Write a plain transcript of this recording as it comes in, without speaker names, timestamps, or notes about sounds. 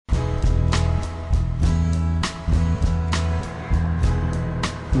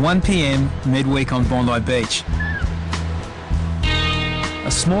1 p.m. midweek on Bondi Beach.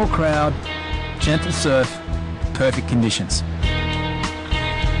 A small crowd, gentle surf, perfect conditions.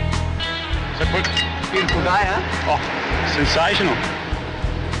 It's a beautiful day, huh? Oh, sensational.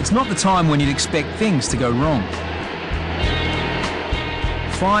 It's not the time when you'd expect things to go wrong.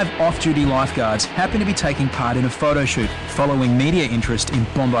 5 off-duty lifeguards happen to be taking part in a photo shoot following media interest in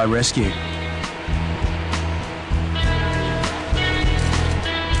Bondi rescue.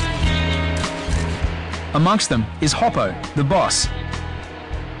 Amongst them is Hoppo, the boss,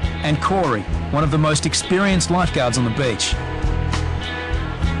 and Corey, one of the most experienced lifeguards on the beach.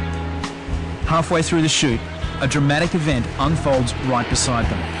 Halfway through the shoot, a dramatic event unfolds right beside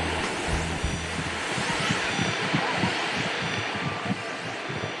them.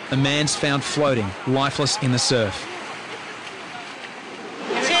 A man's found floating, lifeless in the surf.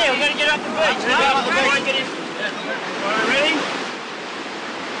 It's here, we're going to get up the beach. Ready?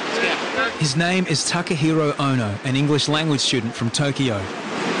 His name is Takahiro Ono, an English language student from Tokyo.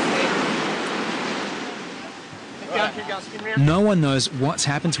 No one knows what's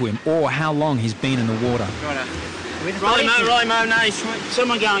happened to him or how long he's been in the water. Right, Mo, no.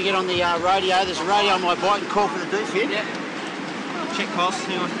 Someone go and get on the radio. There's a radio on my bike and call for the defib. Yeah. Check pulse,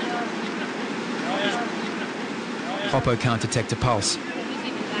 hang on. Hoppo can't detect a pulse.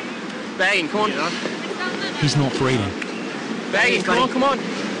 Bagging, come on. He's not breathing. Bagging, come on.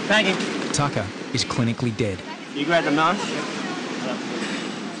 Bagging. Tucker is clinically dead. You grab the knife.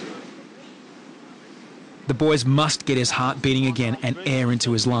 The boys must get his heart beating again and air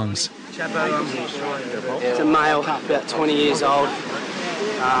into his lungs. It's a male, about 20 years old.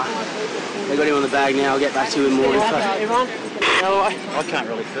 They got him on the bag now. I'll get back to you in more info. I can't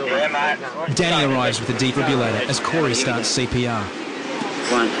really feel it. Danny arrives with a defibrillator as Corey starts CPR.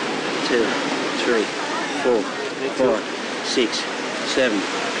 1, 2, 3, 4, 5, 6, 7,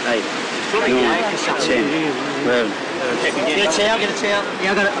 8, 9, 10, 11. Get a towel.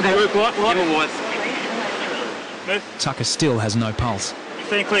 Yeah, I got it. What? Give a wipe. Tucker still has no pulse.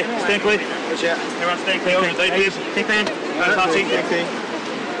 Stand clear. Watch out. Everyone stand clear. Stand clear. Stand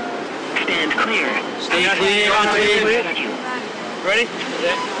clear. Ready?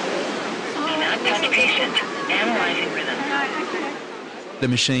 Yeah. Do not touch patient. Analyzing rhythm. The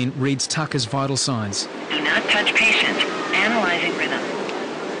machine reads Tucker's vital signs. Do not touch patient. Analyzing rhythm.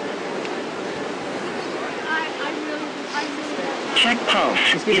 Check pulse.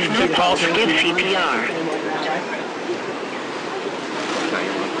 If no pulse, give CPR.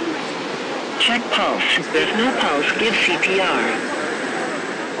 Check pulse. If no pulse, give CPR.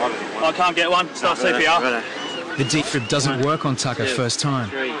 I can't get one. Start CPR. The defib doesn't work on Tucker first time.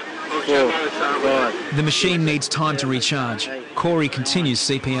 3, 4, 5. The machine needs time to recharge. Corey continues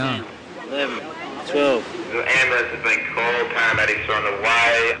CPR. 11, 12. The ambulance has been called, paramedics are on the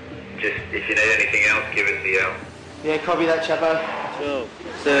way. Just, if you need anything else, give us the yell. Yeah, copy that, Chapo. 12,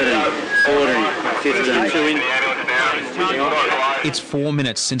 13, 14, 15. It's 4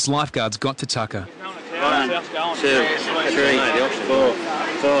 minutes since lifeguards got to Tucker. 1, 2, 3, 4,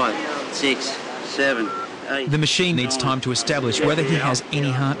 5, 6, 7, 8. The machine needs time to establish whether he has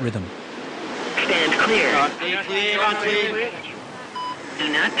any heart rhythm. Stand clear. Clear. Do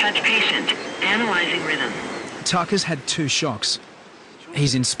not touch patient. Analyzing rhythm. Tucker's had 2 shocks.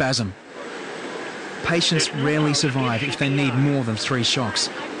 He's in spasm. Patients rarely survive if they need more than 3 shocks.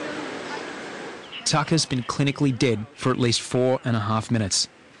 Tucker's been clinically dead for at least 4.5 minutes.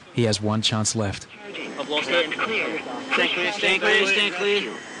 He has 1 chance left. I've lost it. Stand clear.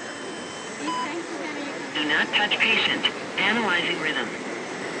 Do not touch patient. Analyzing rhythm.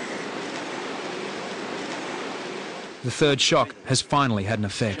 The 3rd shock has finally had an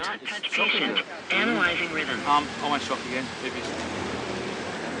effect. Do not touch patient. Analyzing rhythm. I won't shock again.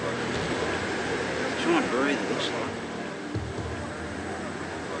 Trying to breathe, it looks like.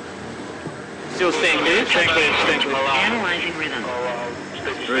 Still stand clear. Analyzing rhythm.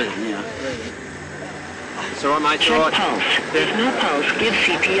 Breathing now. It's all right, mate. It's Check all right. pulse. If no pulse, give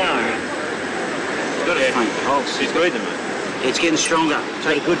CPR. He's got a faint pulse. He's breathing, mate. It's getting stronger.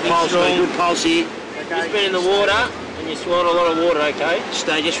 Take a good pulse. Got a good pulse here. You've been in the water and you swallowed a lot of water, okay?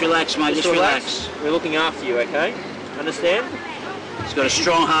 Stay, just relax, mate. Just relax. We're looking after you, okay? Understand? He's got a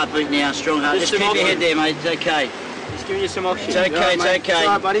strong heartbeat now. Strong heart. Just keep your head there, mate. It's okay. Just giving you some oxygen. It's okay. It's okay. It's all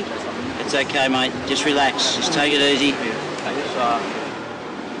right, buddy. It's okay, mate. Just relax. Just take it easy.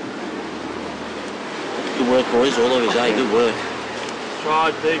 Good work, boys. All of us, eh? Good work.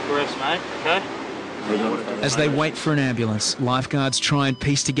 Try deep breaths, mate, okay? As they wait for an ambulance, lifeguards try and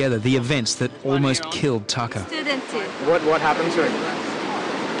piece together the events that almost killed Tucker. What happened to him?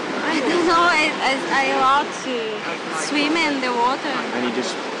 I don't know. I love to swim in the water. And he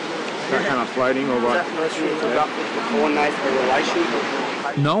just kind of floating or what?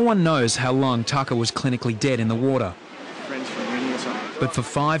 No one knows how long Tucker was clinically dead in the water. Friends from uni or something. But for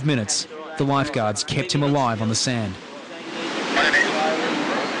 5 minutes, the lifeguards kept him alive on the sand.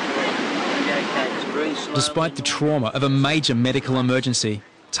 Despite the trauma of a major medical emergency,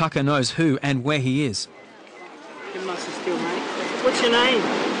 Tucker knows who and where he is. What's your name?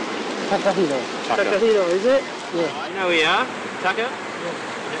 Takahiro. Takahiro, is it? Yeah. You know where you are? Tucker? Yeah.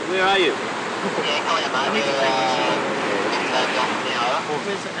 Where are you?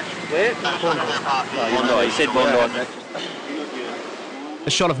 Where? Bondi. He said Bondi. A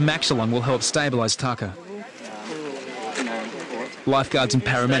shot of Maxilon will help stabilise Tucker. Lifeguards and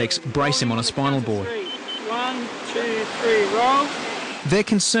paramedics brace him on a spinal board. 1, 2, 3, roll. They're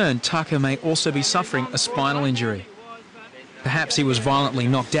concerned Tucker may also be suffering a spinal injury. Perhaps he was violently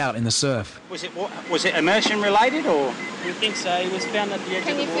knocked out in the surf. Was it immersion related or? We think so. He was found at the edge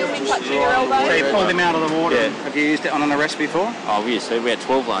Can of you the feel water. me touching your elbow? So you pulled him out of the water. Yeah. Have you used it on an arrest before? Oh, we had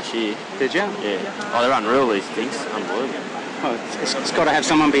 12 last year. Did you? Yeah. Oh, they're unreal, these things. Unbelievable. Oh, it's got to have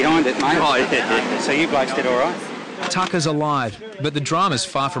someone behind it, mate. Oh, yeah. So you blokes did all right? Tucker's alive, but the drama's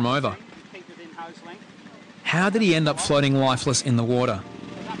far from over. How did he end up floating lifeless in the water?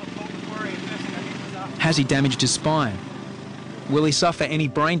 Has he damaged his spine? Will he suffer any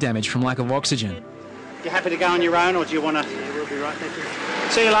brain damage from lack of oxygen? You happy to go on your own, or do you want to? We'll be right, thank you.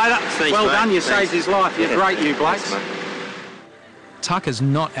 See you later. Thanks, well mate. done, you Thanks. saved his life. You're great, you blokes. Tucker's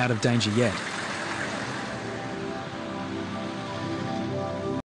not out of danger yet.